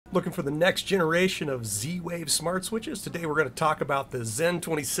Looking for the next generation of Z-Wave smart switches? Today we're going to talk about the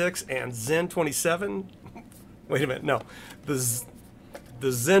Zen26 and Zen27. Wait a minute, no. The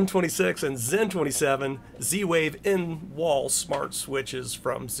Zen26 and Zen27 Z-Wave in-wall smart switches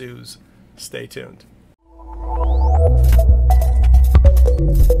from Zooz. Stay tuned.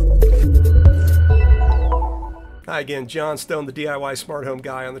 Hi again, John Stone, the DIY smart home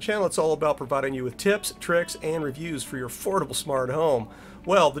guy. On the channel, it's all about providing you with tips, tricks, and reviews for your affordable smart home.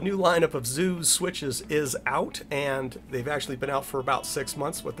 Well, the new lineup of Zooz switches is out, and they've actually been out for about 6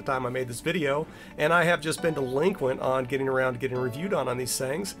 months at the time I made this video, and I have just been delinquent on getting around to getting reviewed on these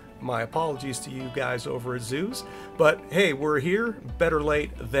things. My apologies to you guys over at Zooz, but hey, we're here, better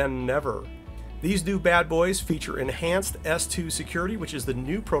late than never. These new bad boys feature enhanced S2 security, which is the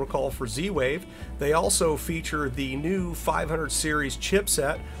new protocol for Z-Wave. They also feature the new 500 series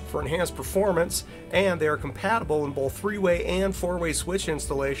chipset for enhanced performance, and they are compatible in both 3-way and 4-way switch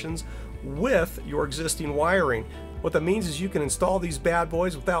installations with your existing wiring. What that means is you can install these bad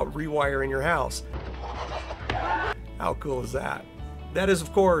boys without rewiring your house. How cool is that? That is,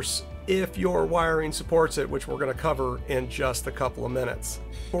 of course, if your wiring supports it, which we're going to cover in just a couple of minutes.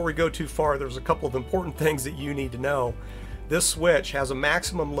 Before we go too far, there's a couple of important things that you need to know. This switch has a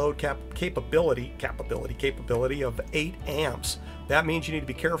maximum load capability of 8 amps. That means you need to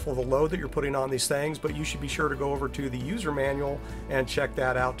be careful of the load that you're putting on these things, but you should be sure to go over to the user manual and check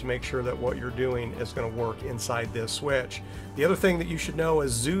that out to make sure that what you're doing is going to work inside this switch. The other thing that you should know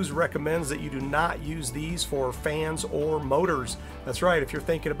is Zooz recommends that you do not use these for fans or motors. That's right, if you're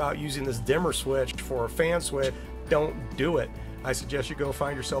thinking about using this dimmer switch for a fan switch, don't do it. I suggest you go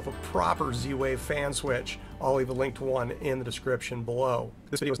find yourself a proper Z-Wave fan switch. I'll leave a link to one in the description below.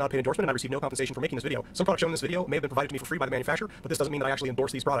 This video is not a paid endorsement, and I received no compensation for making this video. Some products shown in this video may have been provided to me for free by the manufacturer, but this doesn't mean that I actually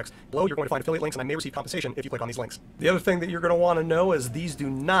endorse these products. Below, you're going to find affiliate links, and I may receive compensation if you click on these links. The other thing that you're going to want to know is these do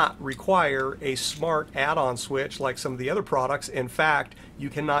not require a smart add-on switch like some of the other products. In fact, you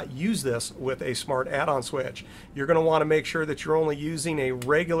cannot use this with a smart add-on switch. You're going to want to make sure that you're only using a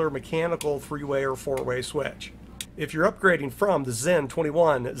regular mechanical 3-way or 4-way switch. If you're upgrading from the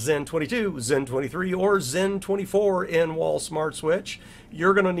Zen21, Zen22, Zen23, or Zen24 in-wall smart switch,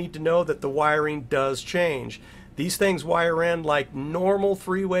 you're going to need to know that the wiring does change. These things wire in like normal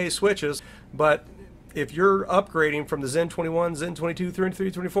 3-way switches, but if you're upgrading from the Zen21, Zen22,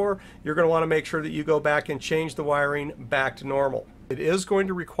 Zen23, Zen24, you're going to want to make sure that you go back and change the wiring back to normal. It is going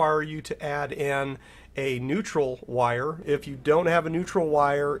to require you to add in a neutral wire. If you don't have a neutral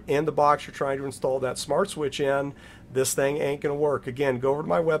wire in the box you're trying to install that smart switch in, this thing ain't going to work. Again, go over to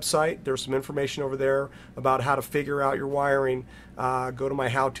my website. There's some information over there about how to figure out your wiring. Go to my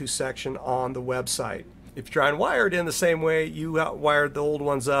how-to section on the website. If you try and wire it in the same way you wired the old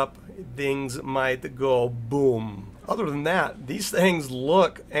ones up, things might go boom. Other than that, these things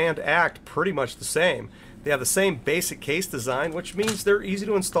look and act pretty much the same. They have the same basic case design, which means they're easy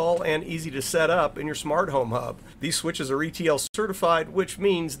to install and easy to set up in your smart home hub. These switches are ETL certified, which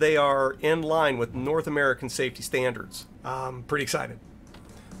means they are in line with North American safety standards. I'm pretty excited.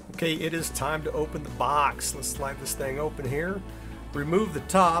 Okay, it is time to open the box. Let's slide this thing open here. Remove the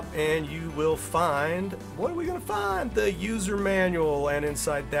top and you will find, what are we going to find? The user manual, and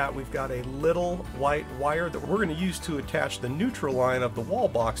inside that we've got a little white wire that we're going to use to attach the neutral line of the wall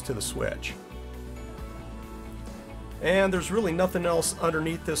box to the switch. And there's really nothing else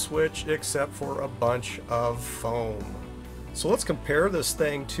underneath this switch except for a bunch of foam. So let's compare this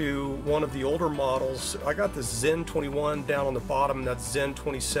thing to one of the older models. I got the Zen21 down on the bottom, that's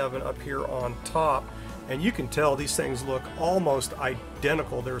Zen27 up here on top. And you can tell these things look almost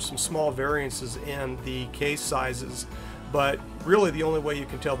identical. There are some small variances in the case sizes, but really the only way you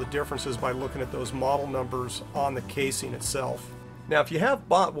can tell the difference is by looking at those model numbers on the casing itself. Now, if you have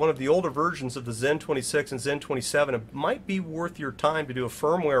bought one of the older versions of the Zen26 and Zen27, it might be worth your time to do a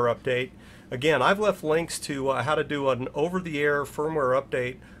firmware update. Again, I've left links to how to do an over-the-air firmware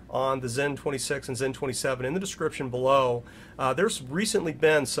update on the Zen26 and Zen27 in the description below. There's recently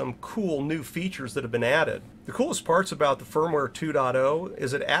been some cool new features that have been added. The coolest parts about the firmware 2.0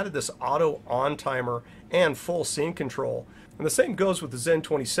 is it added this auto on timer and full scene control. And the same goes with the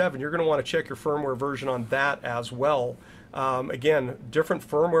Zen27. You're going to want to check your firmware version on that as well. Again, different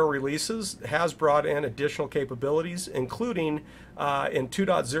firmware releases has brought in additional capabilities, including in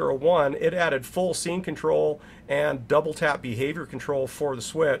 2.01, it added full scene control and double tap behavior control for the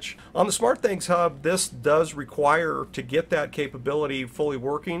switch. On the SmartThings Hub, this does require, to get that capability fully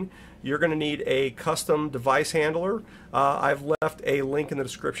working, you're going to need a custom device handler. I've left a link in the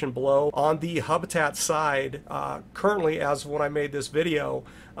description below. On the Habitat side, currently, as of when I made this video,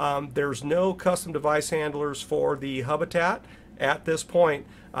 there's no custom device handlers for the Habitat at this point.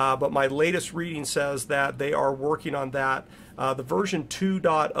 but my latest reading says that they are working on that. The version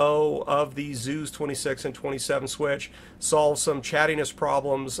 2.0 of the Zooz26 and 27 switch solves some chattiness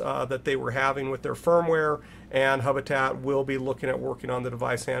problems that they were having with their firmware, and Habitat will be looking at working on the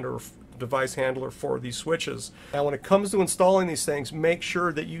device handler for these switches. Now when it comes to installing these things, make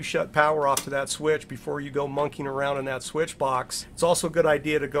sure that you shut power off to that switch before you go monkeying around in that switch box. It's also a good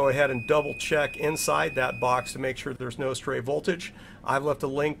idea to go ahead and double check inside that box to make sure there's no stray voltage. I've left a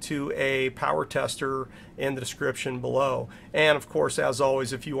link to a power tester in the description below. And of course, as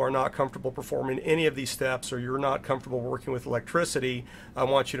always, if you are not comfortable performing any of these steps or you're not comfortable working with electricity, I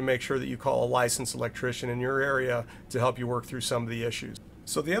want you to make sure that you call a licensed electrician in your area to help you work through some of the issues.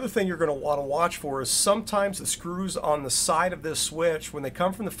 So the other thing you're going to want to watch for is sometimes the screws on the side of this switch, when they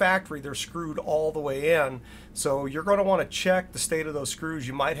come from the factory, they're screwed all the way in. So you're going to want to check the state of those screws.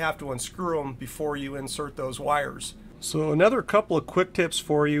 You might have to unscrew them before you insert those wires. So another couple of quick tips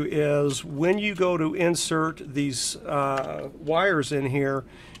for you is when you go to insert these wires in here,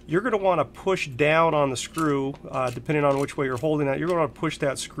 you're going to want to push down on the screw, depending on which way you're holding it. You're going to want to push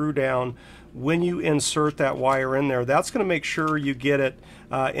that screw down when you insert that wire in there. That's going to make sure you get it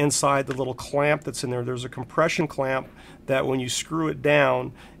inside the little clamp that's in there. There's a compression clamp that when you screw it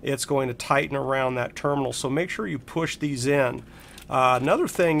down, it's going to tighten around that terminal. So make sure you push these in. Another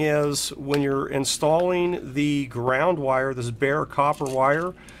thing is when you're installing the ground wire, this bare copper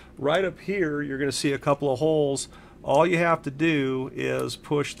wire, right up here you're going to see a couple of holes. All you have to do is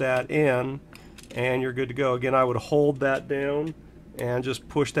push that in and you're good to go. Again, I would hold that down and just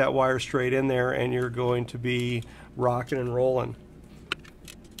push that wire straight in there and you're going to be rocking and rolling.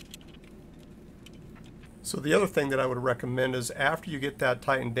 So the other thing that I would recommend is after you get that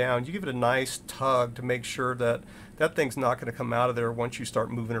tightened down, you give it a nice tug to make sure that that thing's not going to come out of there once you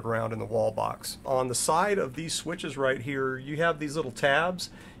start moving it around in the wall box. On the side of these switches right here, you have these little tabs.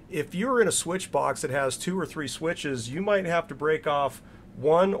 If you're in a switch box that has 2 or 3 switches, you might have to break off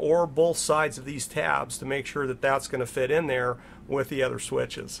one or both sides of these tabs to make sure that that's going to fit in there with the other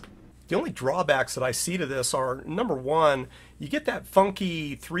switches. The only drawbacks that I see to this are, number one, you get that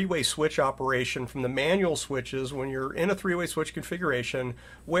funky 3-way switch operation from the manual switches when you're in a 3-way switch configuration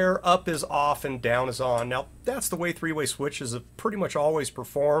where up is off and down is on. Now, that's the way 3-way switches have pretty much always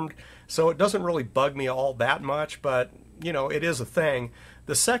performed, so it doesn't really bug me all that much, but you know, it is a thing.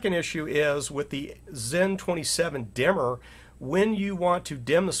 The second issue is with the Zen27 dimmer, when you want to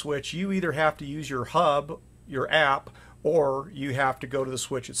dim the switch, you either have to use your hub, your app, or you have to go to the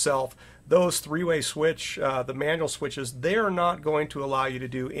switch itself. Those 3-way switch, the manual switches, they are not going to allow you to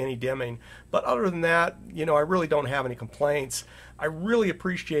do any dimming. But other than that, you know, I really don't have any complaints. I really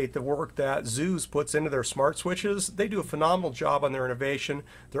appreciate the work that Zooz puts into their smart switches. They do a phenomenal job on their innovation.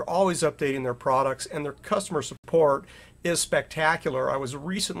 They're always updating their products, and their customer support is spectacular. I was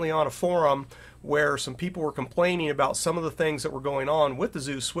recently on a forum where some people were complaining about some of the things that were going on with the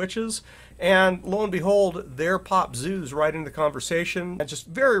Zooz switches, and lo and behold, there popped Zooz right into the conversation and just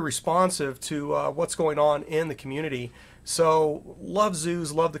very responsive to what's going on in the community. So love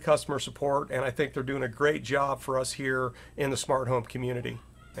Zooz, love the customer support, and I think they're doing a great job for us here in the smart home community.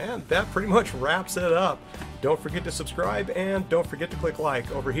 And that pretty much wraps it up. Don't forget to subscribe and don't forget to click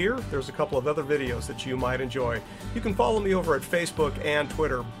like. Over here, there's a couple of other videos that you might enjoy. You can follow me over at Facebook and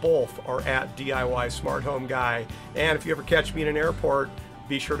Twitter. Both are at DIY Smart Home Guy. And if you ever catch me in an airport,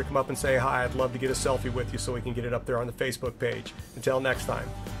 be sure to come up and say hi. I'd love to get a selfie with you so we can get it up there on the Facebook page. Until next time,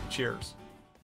 cheers.